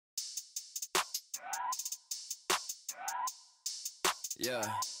Yeah.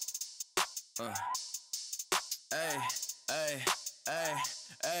 Hey, hey, hey,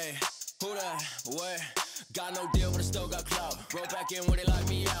 hey. Who that? Where? Got no deal, but I still got clout. Roll back in when they lock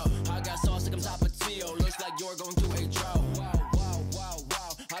me out. I got sauce like I'm top of Tio. Looks like you're going through a drought. Wow, wow, wow,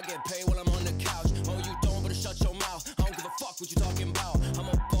 wow. I get paid while I'm on the couch. Oh, you don't, better shut your mouth. I don't give a fuck what you talking about. I'm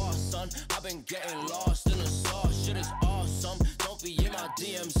a boss, son. I've been getting lost in the sauce. Shit is awesome. Don't be in my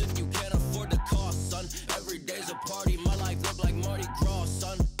DMs if you can't afford the cost, son. Every day's a party. My life look like Mardi Gras,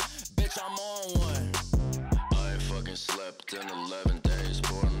 son. Bitch, I'm on one. I ain't fucking slept in 11 days.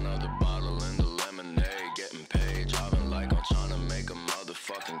 Pour another bottle in the lemonade. Getting paid, driving like I'm trying to make a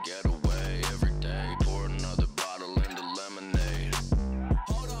motherfucking getaway. Every day, pour another bottle in the lemonade.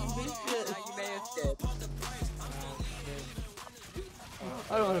 Hold on, You may have said.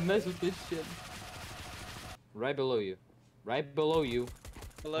 I don't want to mess with this shit. Right below you. Right below you.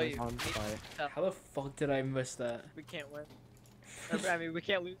 Below you. How the fuck did I miss that? We can't win. I mean, we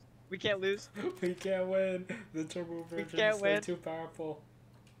can't lose. We can't lose. We can't win. The turbo version is way too powerful.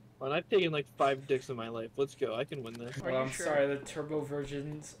 Well, I've taken like 5 dicks in my life. Let's go. I can win this. Well, I'm sorry, the turbo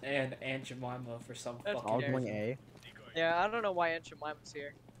versions and Aunt Jemima for some fucking going reason. Yeah, I don't know why Aunt Jemima's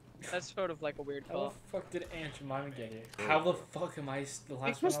here. That's sort of like a weird How call. the fuck did Aunt Jemima get here? How the fuck am I the last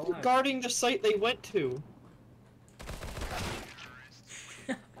It's one just alive? guarding the site they went to.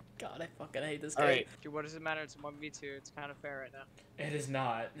 God, I fucking hate this game. Alright. Dude, what does it matter? It's 1v2. It's kind of fair right now. It is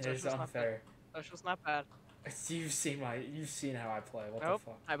not. It is unfair. Social's not bad. You've seen how I play. What Nope.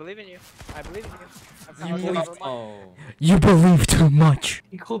 the fuck? I believe in you. I believe in you. You believe too much.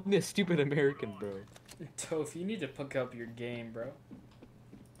 He called me a stupid American, bro. Toph, you need to pick up your game, bro.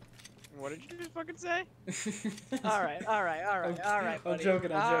 What did you just fucking say? Alright, I'm buddy.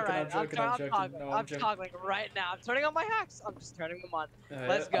 joking, I'm I'm toggling right now. I'm turning on my hacks. I'm just turning them on.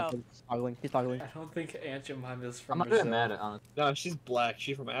 Let's go. He's toggling. I don't think Aunt Jemima's I'm from not Brazil. even mad at it, honestly. No, she's black.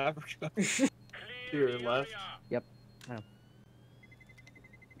 She's from Africa. To your left. Yep. I know.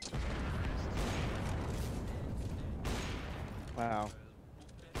 Wow.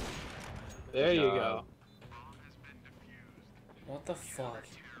 There you go. What the fuck?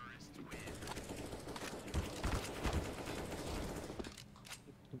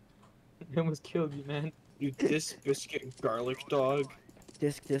 He almost killed you, man. You biscuit garlic dog.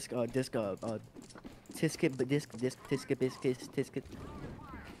 Tisket, biscuits.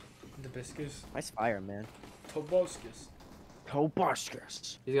 The biscuits? Nice fire, man. Toboscus.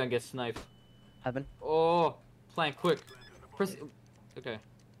 Toboscus. He's gonna get sniped. Heaven. Oh, flank, quick. Press. Okay.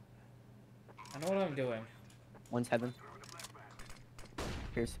 I know what I'm doing. One's heaven.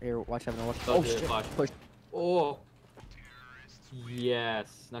 Here, watch heaven. Watch. Oh, Oh shit. shit! Watch. Push. Oh.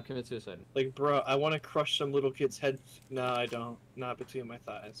 Yes. Now commit suicide. Like, bro, I want to crush some little kid's head. No, I don't. Not between my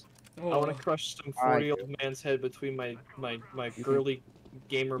thighs. Oh. I want to crush some 40-year-old man's head between my girly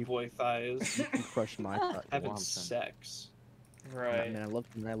gamer boy thighs. You can crush my thought. Having sex. Right. Man,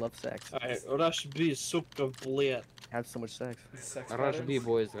 I love sex. Alright, rush B, suka bled. Have so much sex. The sex Rush B, buttons?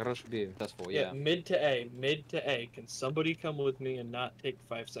 boys. Rush B. Successful, yeah. Mid to A. Mid to A. Can somebody come with me and not take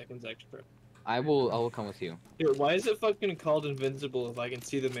 5 seconds extra? I will come with you. Here, why is it fucking called invincible if I can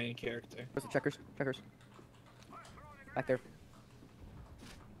see the main character? Where's the checkers? Checkers. Back there.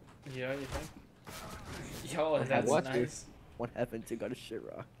 Yeah, you think? Yo, that's what? nice. One heaven, 2 got his shit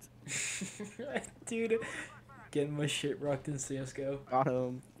rocked. Dude, getting my shit rocked in CSGO. Got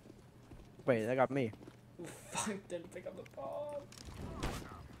him. Wait, that got me. Fuck, didn't pick up the ball.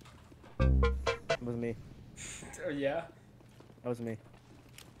 That was me. Oh, yeah? That was me.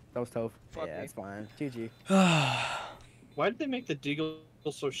 That was Toph. Fuck Yeah, me. it's fine. GG. Why did they make the deagle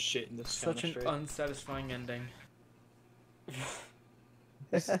so shit in this Such an Counter-Strike? unsatisfying ending.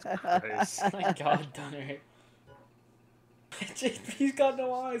 Christ. My god, Dunrey. JP's got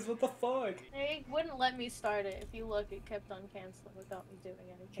no eyes, what the fuck? They wouldn't let me start it. If you look, it kept on canceling without me doing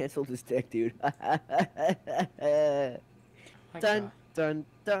anything. Canceled his dick, dude. My Dun, God. dun,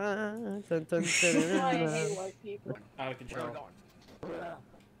 dun, dun, dun, I hate dun. white people. Out of control. Oh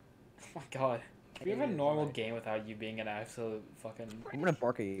my god. Can we have a normal game without you being an absolute fucking... I'm gonna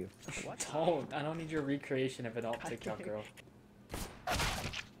bark at you. Don't. I don't need your recreation of an alt TikTok girl.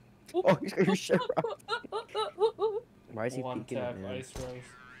 Oh, he's got your shit wrong. Why is he One peeking tap, at me? ice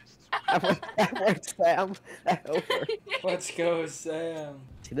roast. That worked, Sam. That over. Let's go, Sam.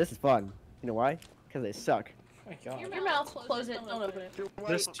 See, this is fun. You know why? Because they suck. Oh my god. Your mouth, close it, don't open it.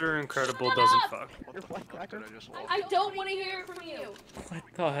 Mr. Incredible doesn't fuck. I don't want to hear it from you. What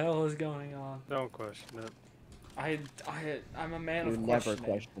the hell is going on? Don't question it. I'm a man You of never questioning.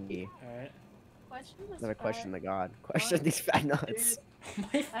 question me. Alright? Question was Never fine. question the god. Question these fat nuts.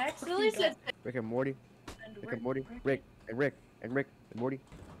 My I actually fucking said Rick and Morty. and Rick and Morty. Rick and Rick and Rick Morty.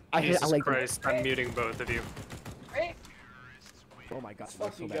 Jesus I like him. Christ, I'm muting both of you. Oh my god, Let's that's so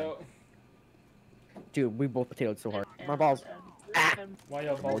fucking bad. go. Dude, we both potatoed so hard. My balls. Why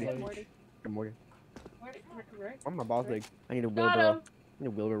y'all balls Morty. like? Morty. Good morning. Rick. Why are my balls big? I need a Got wheelbarrow. him. I need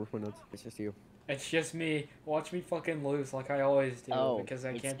a wheelbarrow for notes. It's just you. It's just me. Watch me fucking lose like I always do because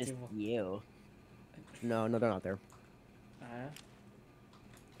I can't do. you. No, they're not there.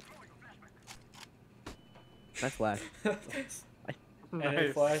 Nice flash. And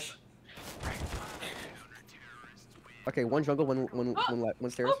then flash. Okay, one jungle, one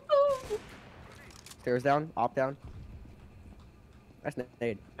stairs. Stairs down, op down. That's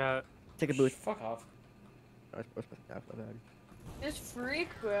nade. Take a boost. Fuck off. This freak,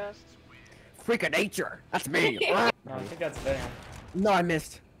 bro. Freak of nature. That's me. No, I think that's Van. No, I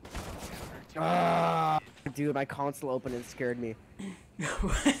missed. Ah, dude, my console opened and scared me. That's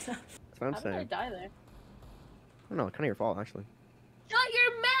what I'm How did I saying. die there? I don't know, kind of your fault actually. Shut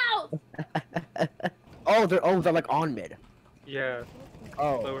your mouth! They're like on mid. Yeah,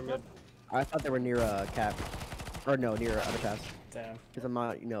 Oh, lower mid. I thought they were near cap, or no, near other pass. Damn. Because I'm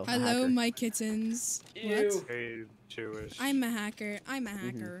not, a Hello, hacker. my kittens. Ew. What? Hey, Jewish. I'm a hacker. I'm a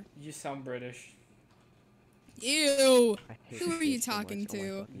hacker. You sound British. Ew. I hate Who this are you so much. talking Oh my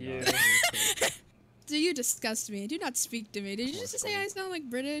to? fucking You. God. Do you disgust me? Do not speak to me. Did you just say I sound like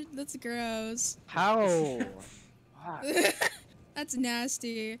British? That's gross. How? That's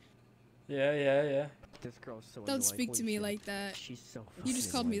nasty. Yeah. This girl's so Don't annoying. speak to Holy me shit. like that. She's so You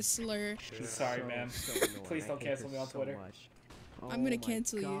just called me a slur. She's Sorry, so, ma'am. so annoying. Please don't I hate cancel her me on so Twitter. much. I'm gonna Oh my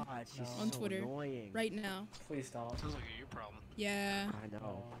cancel you God, she's on so Twitter annoying. right now. Please don't. Sounds like your problem. Yeah. I know.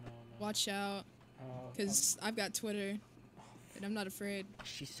 No. Watch out, cause I've got Twitter, and I'm not afraid.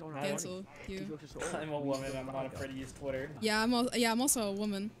 She's so I annoying. Cancel you. I'm a woman. I'm not afraid to use Twitter. Yeah, I'm also a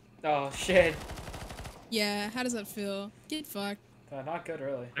woman. Oh shit. Yeah. How does that feel? Get fucked. Not good,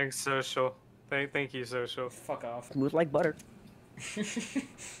 really. Thanks, social. Thank you, social. Fuck off. Smooth like butter.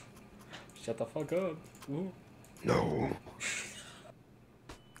 Shut the fuck up. Ooh. No.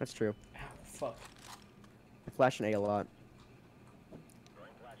 That's true. Ow, fuck. I flash an A a lot.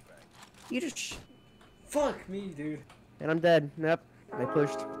 You just. Fuck me, dude. And I'm dead. Yep. They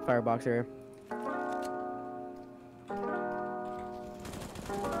pushed. Firebox area.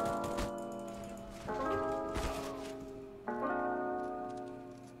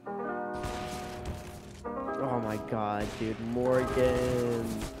 Oh my god, dude. Morgan.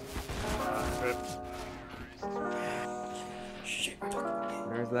 Rip. Shit.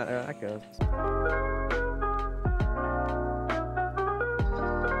 There's that. There that goes.